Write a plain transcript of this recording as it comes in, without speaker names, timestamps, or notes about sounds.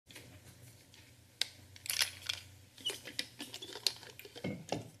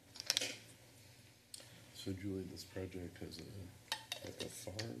So Julie, this project has a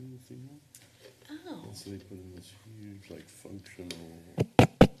farm thing. Oh. And so they put in this huge, like, functional,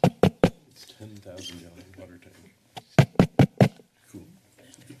 it's 10,000 gallon water tank. Cool.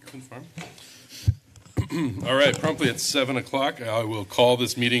 Good farm. All right, promptly at 7 o'clock, I will call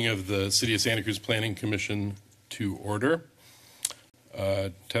this meeting of the City of Santa Cruz Planning Commission to order.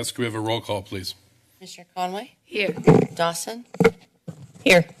 Tess, could we have a roll call, please? Commissioner Conway? Here. Dawson?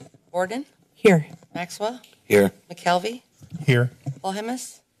 Here. Borden? Here. Maxwell? Here. McKelvey? Here.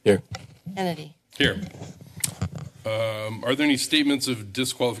 Polhemus? Here. Kennedy? Here. Are there any statements of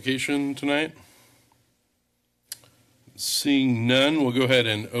disqualification tonight? Seeing none, we'll go ahead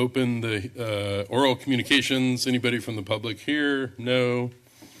and open the oral communications. Anybody from the public here? No.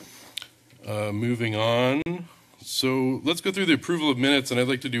 Moving on. So let's go through the approval of minutes, and I'd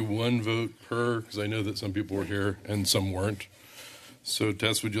like to do one vote per, because I know that some people were here and some weren't. So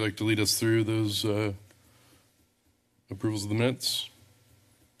Tess, would you like to lead us through those approvals of the minutes?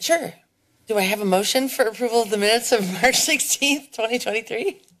 Sure. Do I have a motion for approval of the minutes of March 16th,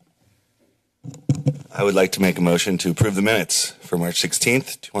 2023? I would like to make a motion to approve the minutes for March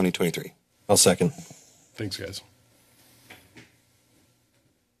 16th, 2023. I'll second. Thanks, guys.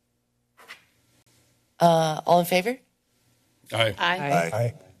 All in favor? Aye.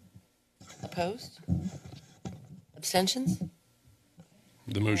 Aye. Opposed? Abstentions?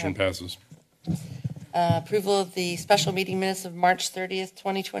 The motion passes. Approval of the special meeting minutes of March 30th,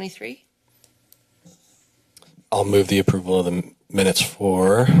 2023? I'll move the approval of the minutes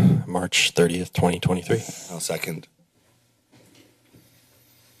for March 30th, 2023. I'll second.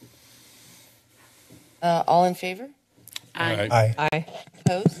 All in favor? Aye. Aye.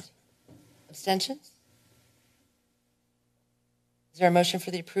 Opposed? Abstentions? Is there a motion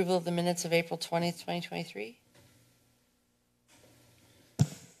for the approval of the minutes of April 20th, 2023?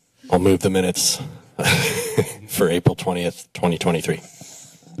 I'll move the minutes for April 20th, 2023.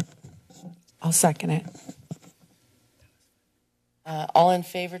 I'll second it. All in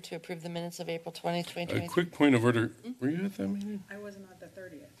favor to approve the minutes of April 20th, A 2023? quick point of order. Were you at that meeting? I wasn't at the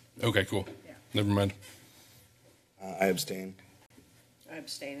 30th. Okay, cool. Yeah. Never mind. I abstain. I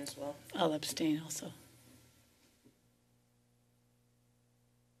abstain as well. I'll abstain also.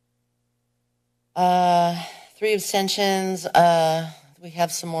 Three abstentions. We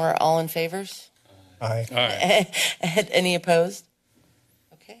have some more all in favors. Aye. Aye. Any opposed?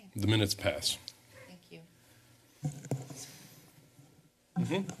 Okay, The minutes pass. thank you.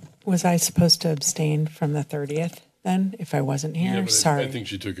 Was I supposed to abstain from the 30th then, if I wasn't here? Yeah, but Sorry. I think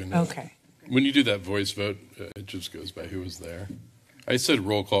she took a note. Okay. When you do that voice vote, it just goes by who was there. I said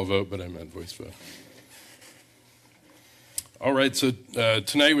roll call vote, but I meant voice vote. All right, so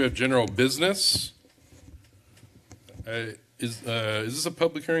tonight we have general business. Is this a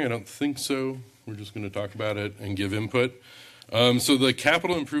public hearing? I don't think so. We're just going to talk about it and give input. So the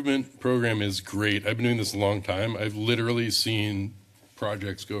capital improvement program is great. I've been doing this a long time. I've literally seen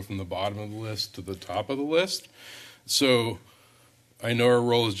projects go from the bottom of the list to the top of the list. So I know our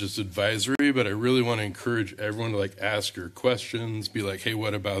role is just advisory, but I really want to encourage everyone to like ask your questions, be like, hey,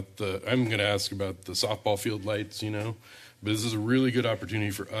 what about I'm going to ask about the softball field lights, but this is a really good opportunity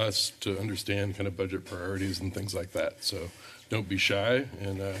for us to understand kind of budget priorities and things like that. So don't be shy,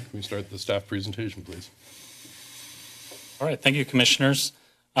 and can we start the staff presentation, please? All right, thank you, commissioners.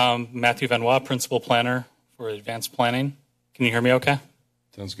 Matthew Vanois, Principal Planner for Advanced Planning. Can you hear me okay?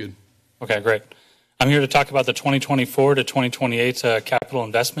 Sounds good. Okay, great. I'm here to talk about the 2024 to 2028 Capital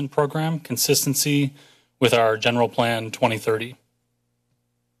Investment Program, consistency with our General Plan 2030.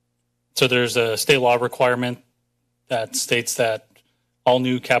 So there's a state law requirement that states that all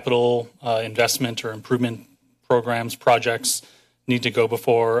new capital investment or improvement programs, projects need to go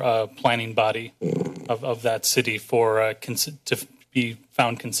before a planning body of that city for to be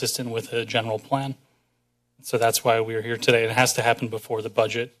found consistent with a general plan. So that's why we're here today. It has to happen before the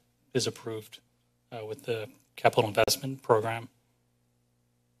budget is approved with the capital investment program.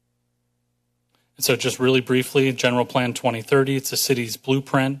 And so just really briefly, General Plan 2030, it's the city's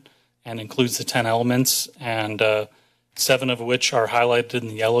blueprint and includes the 10 elements, and 7 of which are highlighted in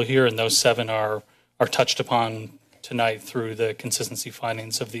the yellow here, and those 7 are touched upon tonight through the consistency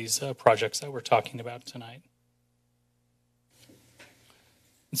findings of these projects that we're talking about tonight.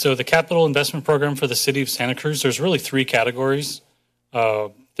 And so the capital investment program for the city of Santa Cruz, there's really 3 categories.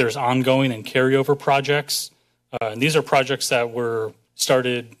 There's ongoing and carryover projects, and these are projects that were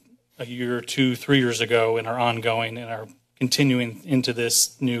started a year, 2, 3 years ago and are ongoing and are continuing into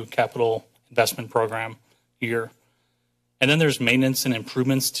this new capital investment program year. And then there's maintenance and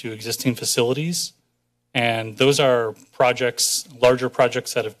improvements to existing facilities. And those are projects, larger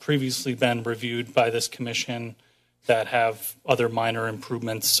projects that have previously been reviewed by this commission that have other minor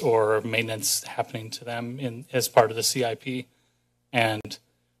improvements or maintenance happening to them as part of the CIP. And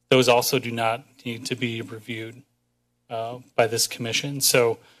those also do not need to be reviewed by this commission.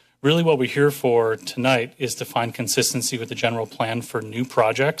 So really what we're here for tonight is to find consistency with the general plan for new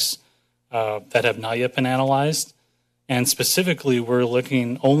projects that have not yet been analyzed. And specifically, we're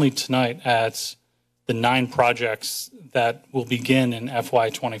looking only tonight at the 9 projects that will begin in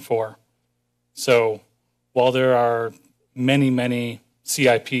FY24. So while there are many, many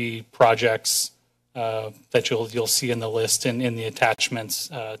CIP projects that you'll see in the list and in the attachments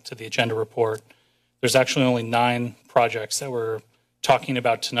to the agenda report, there's actually only 9 projects that we're talking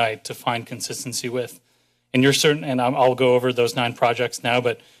about tonight to find consistency with. And you're certain, and I'll go over those 9 projects now,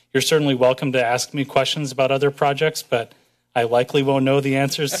 but you're certainly welcome to ask me questions about other projects, but I likely won't know the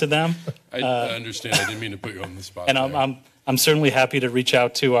answers to them. I understand. I didn't mean to put you on the spot. And I'm certainly happy to reach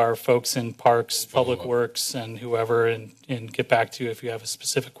out to our folks in Parks, Public Works, and whoever, and get back to you if you have a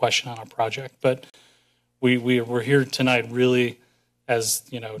specific question on a project. But we're here tonight really as,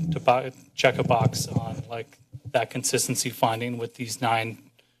 to check a box on like that consistency finding with these 9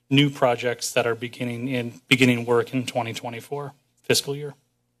 new projects that are beginning work in 2024 fiscal year.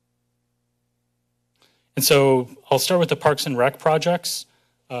 And so I'll start with the Parks and Rec projects.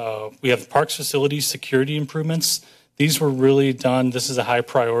 We have Parks facilities security improvements. These were really done. This is a high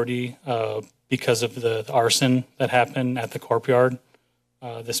priority because of the arson that happened at the courtyard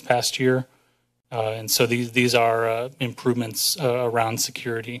this past year. And so these are improvements around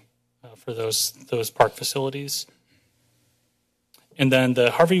security for those park facilities. And then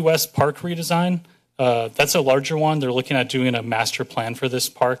the Harvey West Park redesign, that's a larger one. They're looking at doing a master plan for this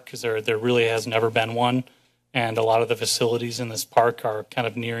park because there really has never been one. And a lot of the facilities in this park are kind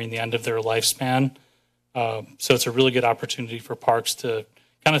of nearing the end of their lifespan. So it's a really good opportunity for parks to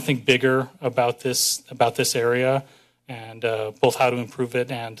kind of think bigger about this area and both how to improve it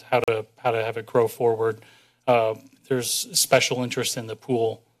and how to have it grow forward. There's special interest in the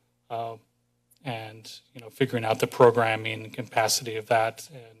pool and figuring out the programming and capacity of that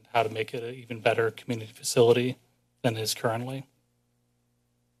and how to make it an even better community facility than it is currently.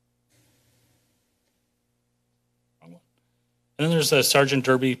 And then there's a Sergeant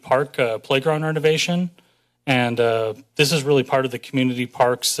Derby Park playground renovation. And this is really part of the community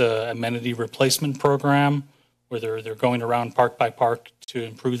parks amenity replacement program where they're going around park by park to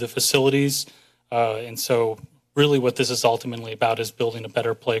improve the facilities. And so really what this is ultimately about is building a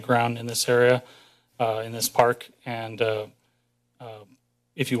better playground in this area, in this park. And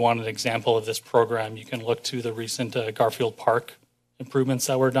if you want an example of this program, you can look to the recent Garfield Park improvements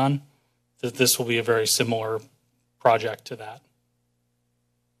that were done. This will be a very similar project to that.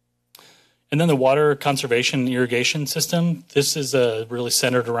 And then the water conservation and irrigation system. This is really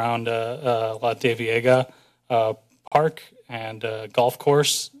centered around La De Viega Park and golf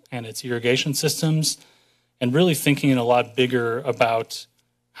course and its irrigation systems, and really thinking a lot bigger about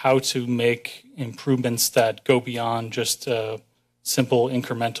how to make improvements that go beyond just simple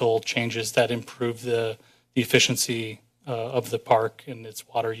incremental changes that improve the efficiency of the park and its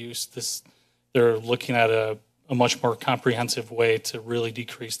water use. They're looking at a much more comprehensive way to really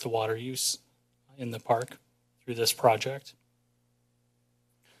decrease the water use in the park through this project.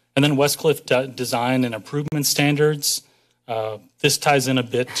 And then Westcliff design and improvement standards. This ties in a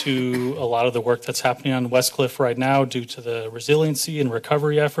bit to a lot of the work that's happening on Westcliff right now due to the resiliency and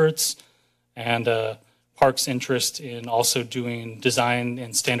recovery efforts and Park's interest in also doing design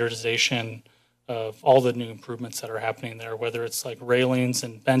and standardization of all the new improvements that are happening there, whether it's like railings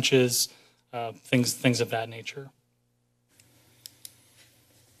and benches, things of that nature.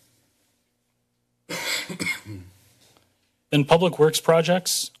 Then public works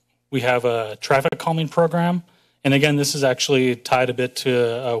projects, we have a traffic calming program. And again, this is actually tied a bit to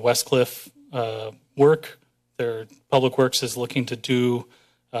Westcliff work. Their public works is looking to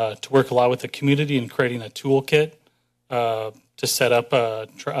work a lot with the community in creating a toolkit to set up a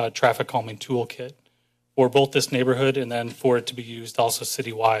traffic calming toolkit for both this neighborhood and then for it to be used also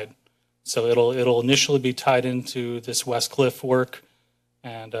citywide. So it'll initially be tied into this Westcliff work,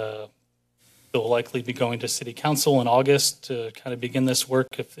 and they'll likely be going to City Council in August to kind of begin this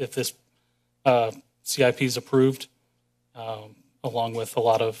work if this CIP is approved, along with a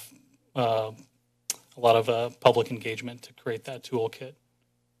lot of public engagement to create that toolkit.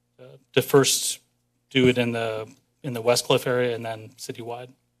 To first do it in the Westcliff area and then citywide.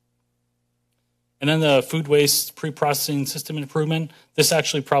 And then the food waste pre-processing system improvement. This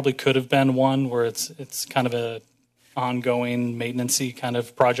actually probably could have been one where it's kind of a ongoing maintenance-y kind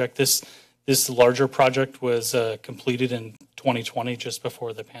of project. This larger project was completed in 2020, just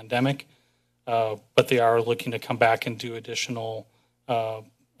before the pandemic, but they are looking to come back and do additional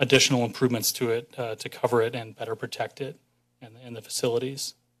improvements to it to cover it and better protect it and the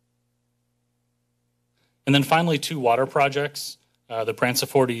facilities. And then finally, 2 water projects. The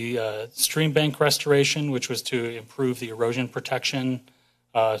Branciforte stream bank restoration, which was to improve the erosion protection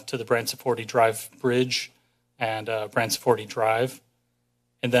to the Branciforte Drive Bridge and Branciforte Drive.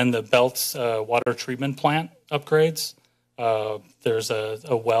 And then the Belts water treatment plant upgrades. There's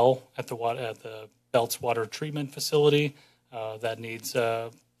a well at the Belts water treatment facility that needs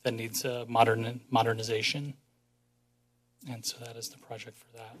modernization. And so that is the project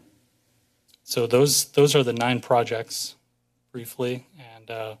for that. So those are the 9 projects, briefly,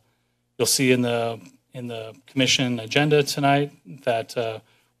 and you'll see in the commission agenda tonight that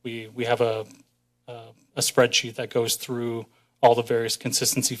we have a spreadsheet that goes through all the various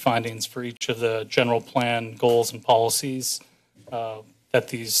consistency findings for each of the general plan goals and policies that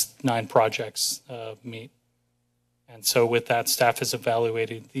these 9 projects meet. And so with that, staff has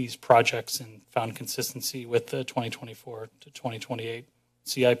evaluated these projects and found consistency with the 2024 to 2028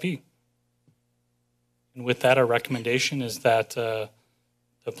 CIP. And with that, our recommendation is that the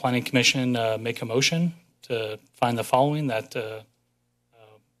Planning Commission make a motion to find the following, that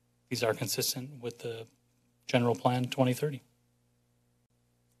these are consistent with the General Plan 2030.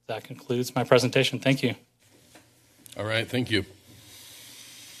 That concludes my presentation. Thank you. All right, thank you.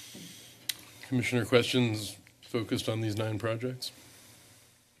 Commissioner, questions focused on these 9 projects?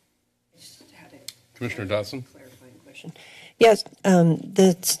 Commissioner Dawson? Clarifying question. Yes,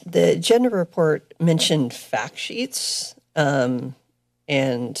 the agenda report mentioned fact sheets, and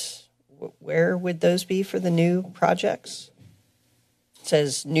where would those be for the new projects? It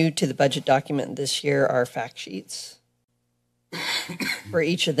says new to the budget document this year are fact sheets for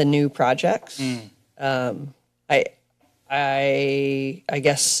each of the new projects. I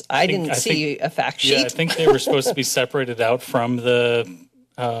guess I didn't see a fact sheet. Yeah, I think they were supposed to be separated out from the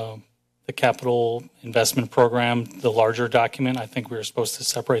capital investment program, the larger document. I think we were supposed to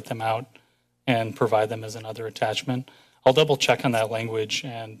separate them out and provide them as another attachment. I'll double check on that language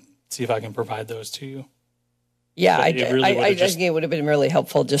and see if I can provide those to you. Yeah, I think it would have been really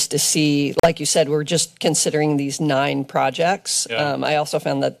helpful just to see, like you said, we're just considering these 9 projects. Yeah. I also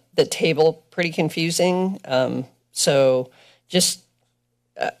found that the table pretty confusing. So just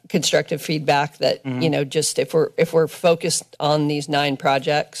constructive feedback that, just if we're focused on these 9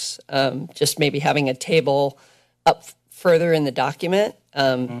 projects, just maybe having a table up further in the document.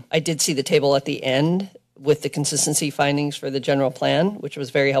 I did see the table at the end with the consistency findings for the general plan, which was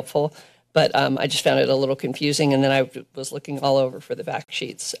very helpful. But I just found it a little confusing. And then I was looking all over for the fact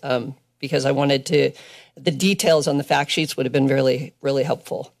sheets because I wanted the details on the fact sheets would have been really, really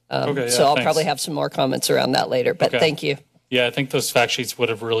helpful. So I'll probably have some more comments around that later, but thank you. Yeah, I think those fact sheets would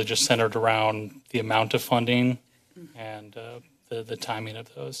have really just centered around the amount of funding and the timing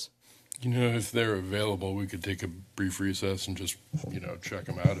of those. If they're available, we could take a brief recess and just, check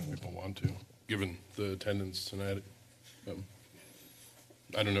them out if people want to, given the attendance tonight.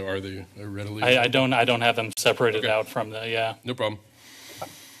 I don't know, are they readily? I don't have them separated out from the, No problem.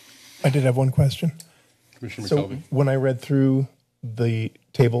 I did have one question. Commissioner So McKelvey. when I read through the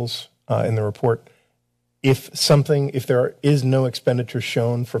tables in the report, if there is no expenditure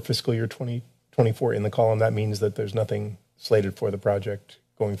shown for fiscal year 2024 in the column, that means that there's nothing slated for the project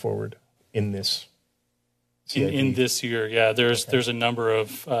going forward in this CIP. in this year, yeah, there's a number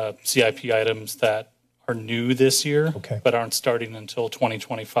of CIP items that are new this year, but aren't starting until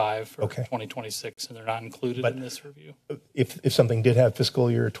 2025 or 2026, and they're not included in this review. If something did have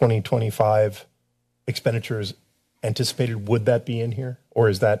fiscal year 2025 expenditures anticipated, would that be in here, or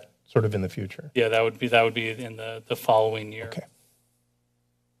is that sort of in the future? Yeah, that would be in the following year. Okay.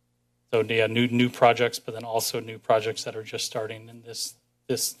 So yeah, new projects, but then also new projects that are just starting in this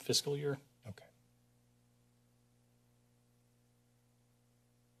fiscal year. Okay.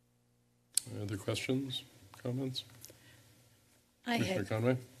 Other questions, comments? Commissioner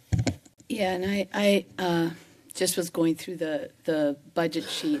Conway? Yeah, and I just was going through the budget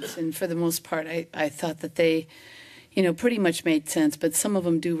sheets, and for the most part, I thought that they, pretty much made sense, but some of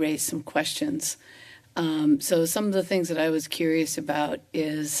them do raise some questions. So some of the things that I was curious about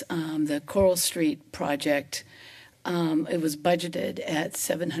is the Coral Street project. It was budgeted at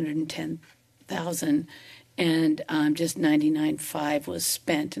 $710,000, and just 99.5 was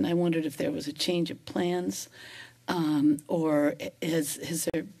spent. And I wondered if there was a change of plans, or has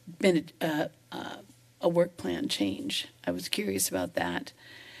there been a work plan change? I was curious about that.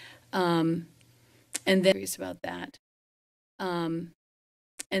 And then curious about that.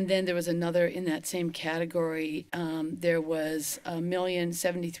 And then there was another in that same category. There was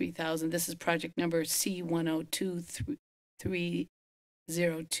 $1,073,000. This is project number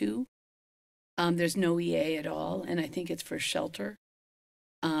C102302. There's no EA at all, and I think it's for shelter.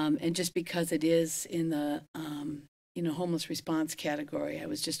 And just because it is in the homeless response category, I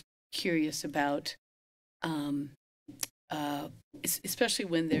was just curious about, especially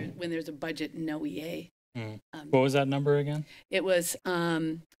when there's a budget and no EA. What was that number again? It was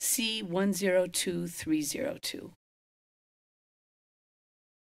C102302.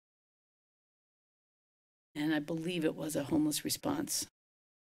 And I believe it was a homeless response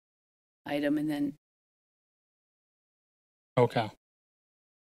item. And then. Okay.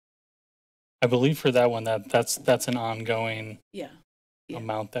 I believe for that one, that's an ongoing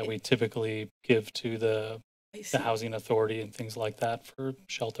amount that we typically give to the housing authority and things like that for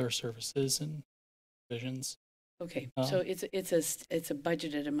shelter services and provisions. Okay, so it's a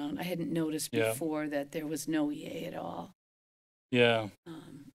budgeted amount. I hadn't noticed before that there was no EA at all. Yeah.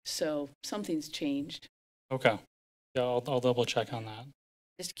 So something's changed. Okay. Yeah, I'll double check on that.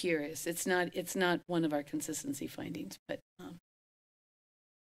 Just curious. It's not one of our consistency findings, but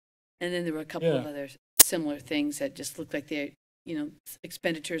and then there were a couple of other similar things that just looked like they're,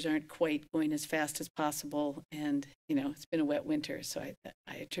 expenditures aren't quite going as fast as possible, and it's been a wet winter, so I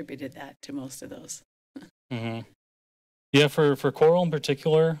attributed that to most of those. Mm-hmm. Yeah, for Coral in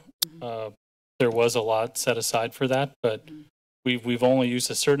particular, there was a lot set aside for that, but we've only used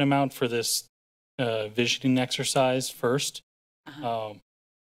a certain amount for this visioning exercise first,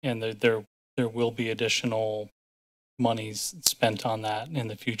 and there will be additional monies spent on that in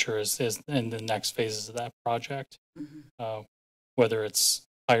the future as in the next phases of that project, whether it's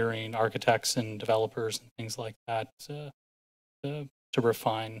hiring architects and developers and things like that to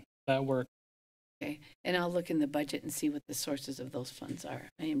refine that work. Okay, and I'll look in the budget and see what the sources of those funds are.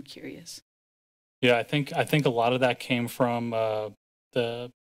 I am curious. Yeah, I think a lot of that came from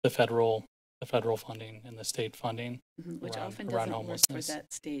the federal funding and the state funding, which around, often around doesn't work for homelessness.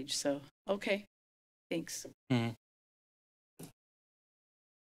 that stage. So okay, thanks.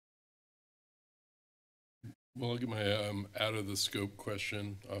 Well, I'll get my out of the scope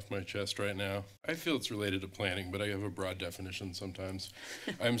question off my chest right now. I feel it's related to planning, but I have a broad definition sometimes.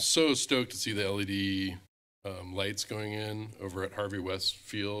 I'm so stoked to see the LED lights going in over at Harvey West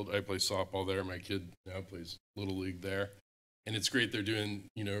Field. I play softball there. My kid now plays Little League there. And it's great they're doing,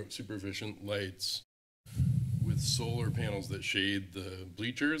 super efficient lights with solar panels that shade the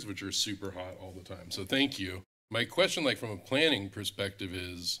bleachers, which are super hot all the time. So thank you. My question, from a planning perspective,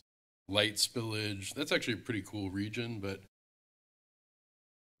 is light spillage. That's actually a pretty cool region, but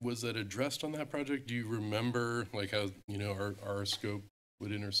was that addressed on that project? Do you remember how our scope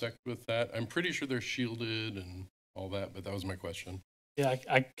would intersect with that? I'm pretty sure they're shielded and all that, but that was my question. Yeah,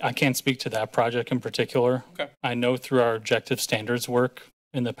 I can't speak to that project in particular. Okay. I know through our objective standards work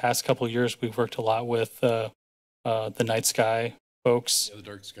in the past couple of years, we've worked a lot with the night sky folks. Yeah, the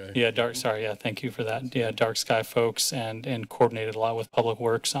dark sky. Yeah, sorry. Yeah, thank you for that. Yeah, dark sky folks and coordinated a lot with Public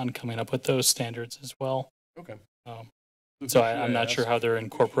Works on coming up with those standards as well. Okay. So I'm not sure how they're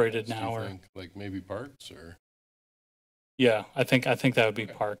incorporated now, or maybe parks or. Yeah, I think that would be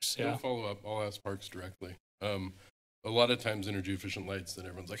parks. Yeah. I'll follow up. I'll ask parks directly. A lot of times energy efficient lights, then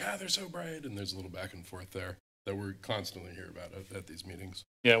everyone's like, they're so bright, and there's a little back and forth there that we're constantly hear about at these meetings.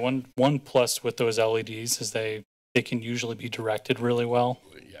 Yeah, one plus with those LEDs is they can usually be directed really well.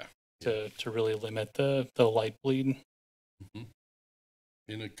 Yeah. To really limit the light bleed. Mm-hmm.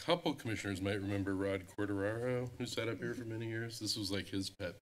 And a couple commissioners might remember Rod Corderaro, who sat up here for many years. This was his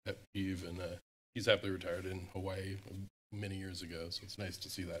pet peeve, and he's happily retired in Hawaii many years ago, so it's nice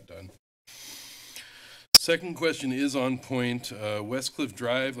to see that done. Second question is on point. Westcliff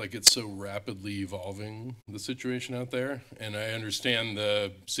Drive, it's so rapidly evolving, the situation out there. And I understand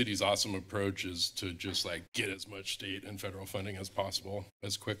the city's awesome approach is to just get as much state and federal funding as possible,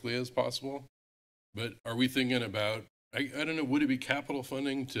 as quickly as possible. But are we thinking about, I don't know, would it be capital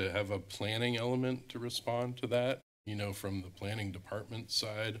funding to have a planning element to respond to that, from the planning department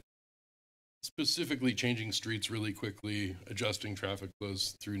side? Specifically changing streets really quickly, adjusting traffic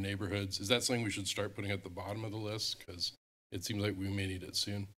flows through neighborhoods. Is that something we should start putting at the bottom of the list? Because it seems like we may need it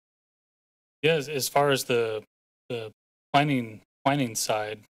soon. Yeah, as far as the planning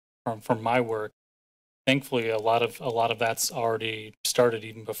side from my work, thankfully a lot of that's already started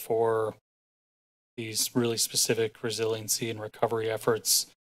even before these really specific resiliency and recovery efforts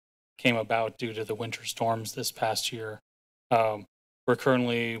came about due to the winter storms this past year. We're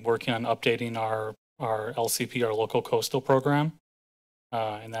currently working on updating our LCP, our local coastal program,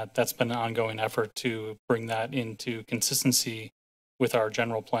 and that's been an ongoing effort to bring that into consistency with our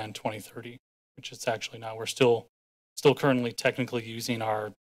general plan 2030, which is actually now we're still currently technically using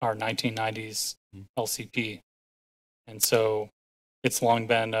our 1990s LCP. And so it's long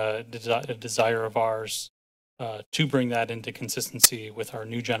been a desire of ours to bring that into consistency with our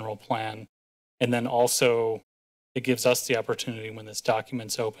new general plan. And then also it gives us the opportunity when this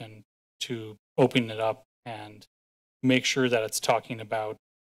document's open to open it up and make sure that it's talking about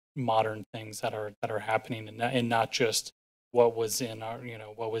modern things that are happening and not just what was in our,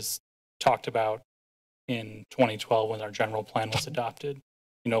 what was talked about in 2012 when our general plan was adopted,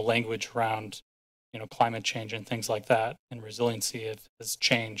 language around, climate change and things like that and resiliency has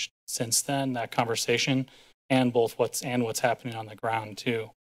changed since then, that conversation, and both what's happening on the ground too.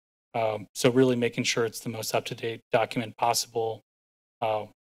 So really making sure it's the most up-to-date document possible.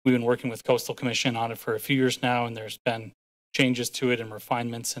 We've been working with Coastal Commission on it for a few years now, and there's been changes to it and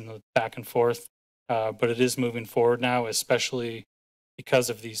refinements and the back and forth. But it is moving forward now, especially because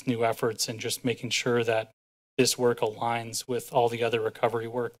of these new efforts and just making sure that this work aligns with all the other recovery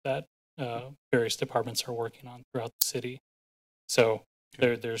work that various departments are working on throughout the city. So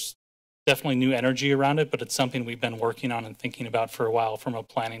there's definitely new energy around it, but it's something we've been working on and thinking about for a while from a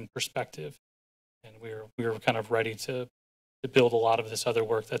planning perspective. And we're kind of ready to build a lot of this other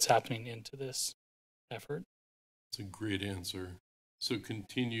work that's happening into this effort. It's a great answer. So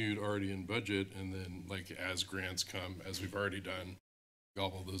continued already in budget, and then like as grants come, as we've already done,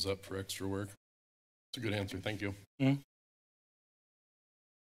 gobble those up for extra work. It's a good answer. Thank you. Mm-hmm.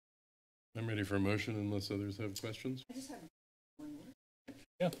 I'm ready for a motion unless others have questions. I just have one more.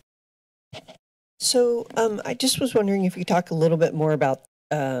 Yeah. So I just was wondering if you could talk a little bit more about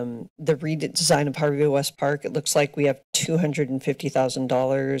the redesign of Harveyville West Park. It looks like we have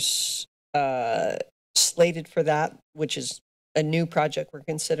 $250,000 slated for that, which is a new project we're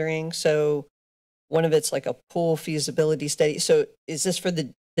considering. So one of it's like a pool feasibility study. So is this for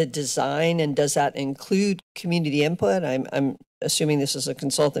the design, and does that include community input? I'm assuming this is a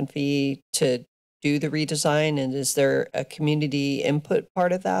consultant fee to do the redesign, and is there a community input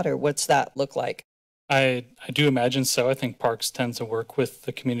part of that, or what's that look like? I do imagine so. I think Parks tends to work with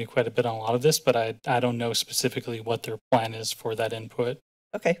the community quite a bit on a lot of this, but I don't know specifically what their plan is for that input.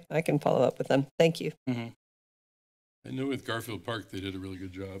 Okay, I can follow up with them. Thank you. Mm-hmm. I know with Garfield Park, they did a really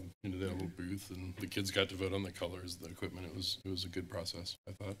good job. They had a little booth, and the kids got to vote on the colors, the equipment. It was a good process,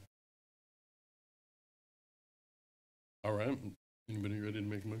 I thought. All right. Anybody ready to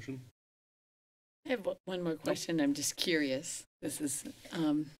make a motion? I have one more question. I'm just curious. This is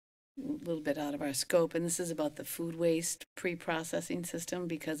a little bit out of our scope, and this is about the food waste pre-processing system,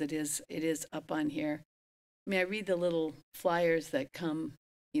 because it is up on here. I mean, I read the little flyers that come,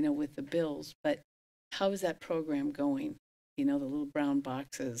 with the bills, but how is that program going? The little brown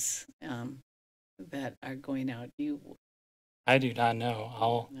boxes that are going out. I do not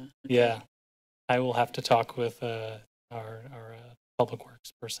know. No? Okay. Yeah, I will have to talk with our public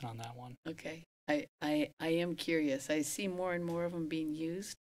works person on that one. Okay. I am curious. I see more and more of them being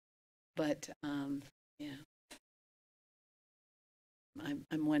used, but yeah,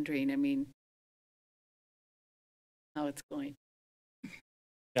 I'm wondering. I mean, how it's going.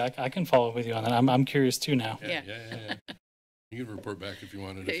 Yeah, I can follow up with you on that. I'm curious too now. Yeah. You can report back if you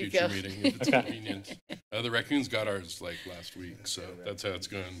want at There a you future go. meeting if it's Okay. convenient. The raccoons got ours like last week, so that's how it's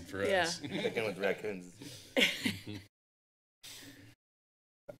going for Yeah. us. Picking with raccoons.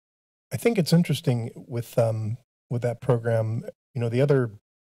 I think it's interesting with that program. The other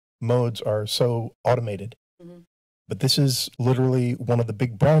modes are so automated, Mhm. but this is literally one of the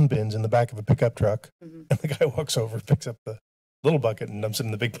big brown bins in the back of a pickup truck, Mhm. and the guy walks over, picks up the little bucket, and dumps it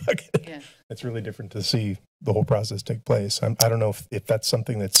in the big bucket. Yeah. It's really different to see the whole process take place. I don't know if that's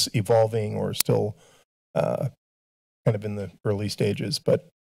something that's evolving or still kind of in the early stages, but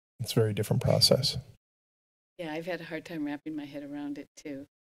it's a very different process. Yeah, I've had a hard time wrapping my head around it too,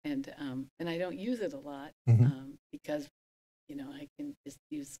 and I don't use it a lot Mhm. because I can just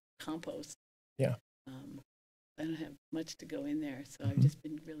use compost. Yeah. I don't have much to go in there, so I've Mhm. just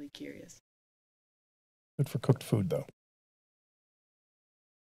been really curious. Good for cooked food, though.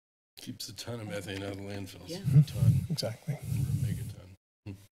 Keeps a ton of methane out of landfills. Yeah. A ton. Exactly. A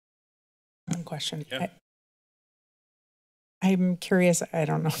megaton. One question. Yeah. I'm curious. I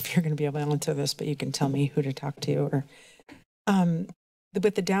don't know if you're going to be able to answer this, but you can tell me who to talk to. Or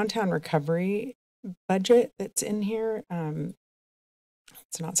with the downtown recovery budget that's in here,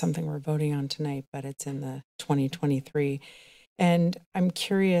 it's not something we're voting on tonight, but it's in the 2023. And I'm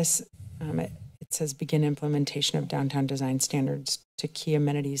curious. It says begin implementation of downtown design standards to key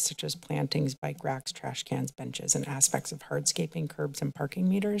amenities such as plantings, bike racks, trash cans, benches, and aspects of hardscaping, curbs, and parking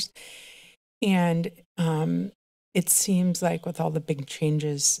meters. And it seems like with all the big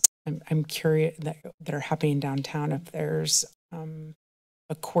changes, I'm curious that are happening downtown, if there's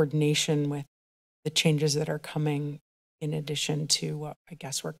a coordination with the changes that are coming in addition to what I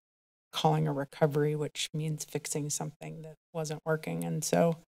guess we're calling a recovery, which means fixing something that wasn't working. And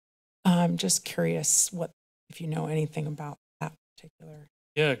so I'm just curious if you know anything about that particular.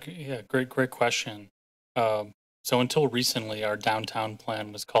 Yeah, great question. So until recently, our downtown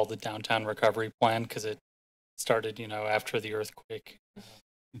plan was called the Downtown Recovery Plan because it started, after the earthquake,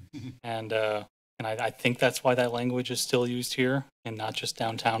 and I think that's why that language is still used here and not just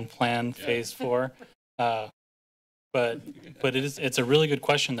Downtown Plan Phase 4. But it's a really good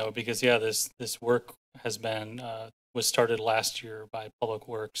question though, because this work was started last year by Public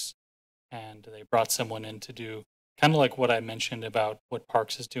Works, and they brought someone in to do kind of like what I mentioned about what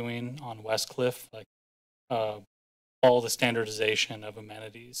Parks is doing on West Cliff, like all the standardization of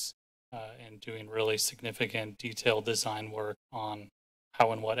amenities and doing really significant detailed design work on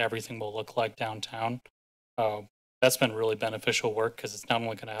how and what everything will look like downtown. That's been really beneficial work because it's not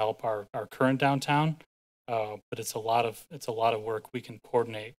only going to help our current downtown, but it's a lot of work we can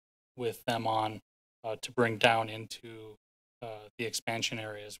coordinate with them on to bring down into the expansion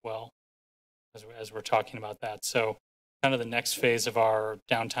area as well, as we're talking about that. So kind of the next phase of our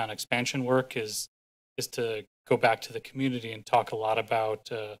downtown expansion work is to go back to the community and talk a lot about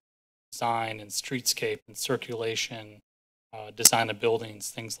design and streetscape and circulation, design of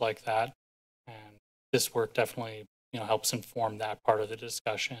buildings, things like that. And this work definitely helps inform that part of the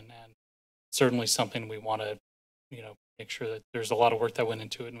discussion, and certainly something we want to make sure that there's a lot of work that went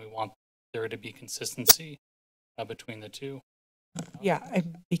into it, and we want there to be consistency between the two. Yeah,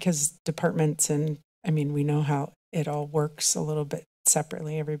 because departments we know how it all works a little bit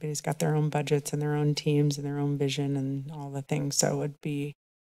separately. Everybody's got their own budgets and their own teams and their own vision and all the things. So it would be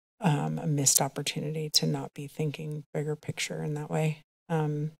a missed opportunity to not be thinking bigger picture in that way.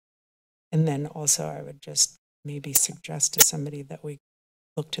 And then also I would just maybe suggest to somebody that we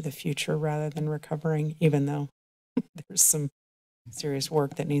look to the future rather than recovering, even though there's some serious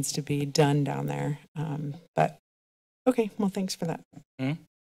work that needs to be done down there. But okay, well, thanks for that. Mm-hmm.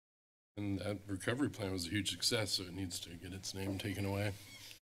 And that recovery plan was a huge success, so it needs to get its name taken away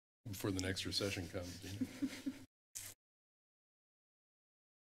before the next recession comes.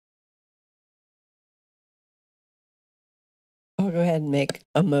 I'll go ahead and make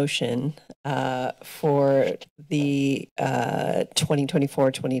a motion for the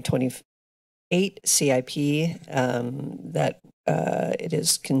 2024-2028 CIP that it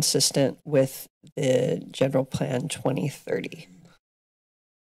is consistent with the General Plan 2030.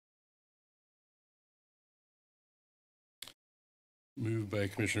 Moved by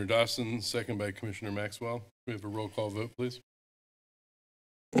Commissioner Dawson, second by Commissioner Maxwell. We have a roll call vote, please.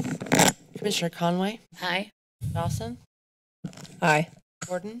 Commissioner Conway, Aye. Dawson, Aye.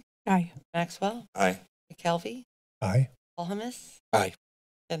 Gordon, Aye. Maxwell, Aye. McKelvey, Aye. Alhamis, Aye.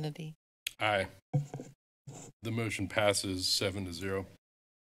 Kennedy. Aye. The motion passes 7-0.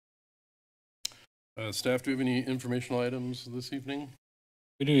 Staff, do you have any informational items this evening?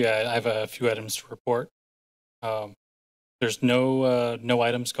 We do, yeah. I have a few items to report. There's no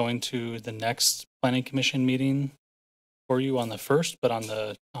items going to the next Planning Commission meeting for you on the 1st, but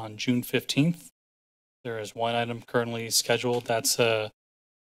on June 15th, there is one item currently scheduled. That's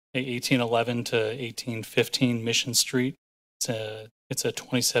 1811 to 1815 Mission Street. It's a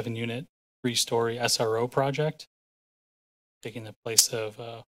 27-unit, 3-story SRO project, taking the place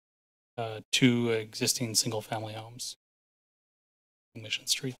of 2 existing single-family homes in Mission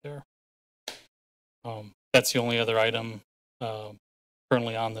Street there. That's the only other item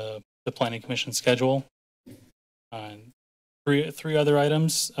currently on the Planning Commission schedule. Three other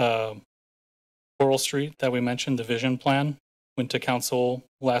items. Coral Street that we mentioned, the vision plan, went to council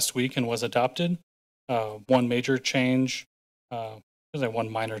last week and was adopted. One major change, there's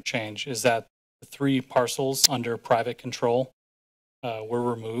one minor change, is that the 3 parcels under private control were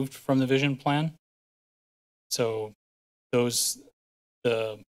removed from the vision plan. So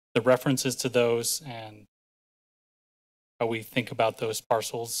the references to those and how we think about those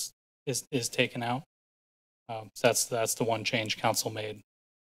parcels is taken out. So that's the one change council made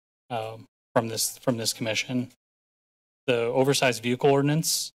from this commission. The oversized vehicle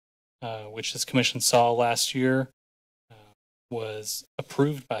ordinance, which this commission saw last year, was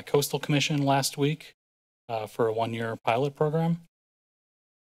approved by Coastal Commission last week for a 1-year pilot program.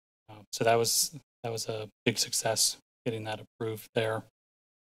 So that was a big success, getting that approved there.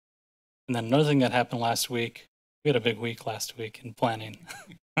 And then another thing that happened last week, we had a big week last week in planning.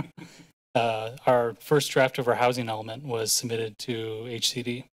 Our first draft of our housing element was submitted to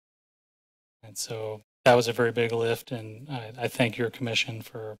HCD. And so that was a very big lift, and I thank your commission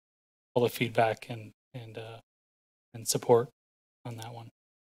for all the feedback and support on that one.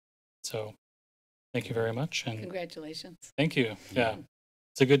 So thank you very much. And Congratulations. thank you. Yeah,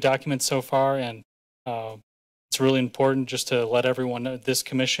 it's a good document so far, and it's really important just to let everyone know, this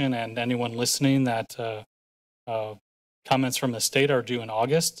commission and anyone listening, that comments from the state are due in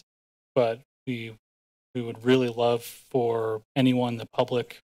August, but we would really love for anyone, the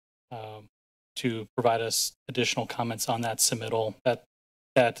public, to provide us additional comments on that submittal. That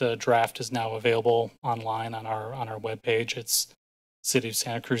draft is now available online on our webpage. It's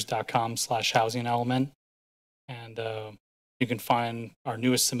cityofsantacruz.com/housing element. And you can find our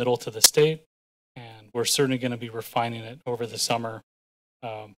newest submittal to the state. And we're certainly going to be refining it over the summer,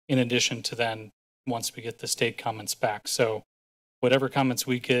 in addition to then once we get the state comments back. So whatever comments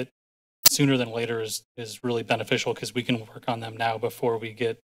we get sooner than later is really beneficial, because we can work on them now before we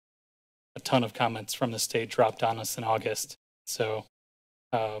get a ton of comments from the state dropped on us in August. So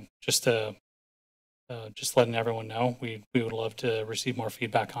just letting everyone know, we would love to receive more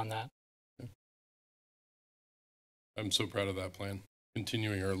feedback on that. I'm so proud of that plan,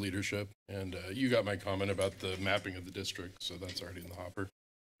 continuing our leadership. And you got my comment about the mapping of the district, so that's already in the hopper.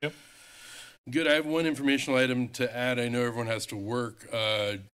 Yep. Good. I have one informational item to add. I know everyone has to work.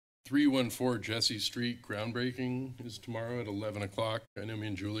 314 Jesse Street groundbreaking is tomorrow at 11 o'clock. I know me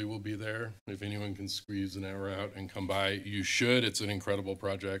and Julie will be there. If anyone can squeeze an hour out and come by, you should. It's an incredible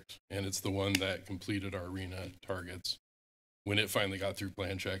project, and it's the one that completed our arena targets when it finally got through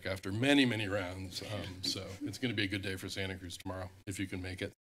plan check after many, many rounds. So it's going to be a good day for Santa Cruz tomorrow, if you can make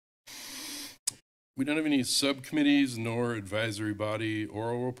it. We don't have any subcommittees nor advisory body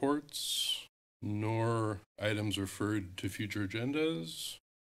oral reports, nor items referred to future agendas.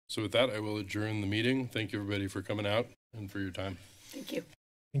 So with that, I will adjourn the meeting. Thank you, everybody, for coming out and for your time. Thank you.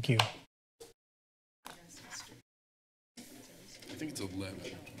 Thank you. I think it's 11.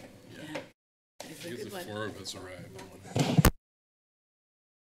 Yeah. It's a I guess good the one. 4 of us arrived.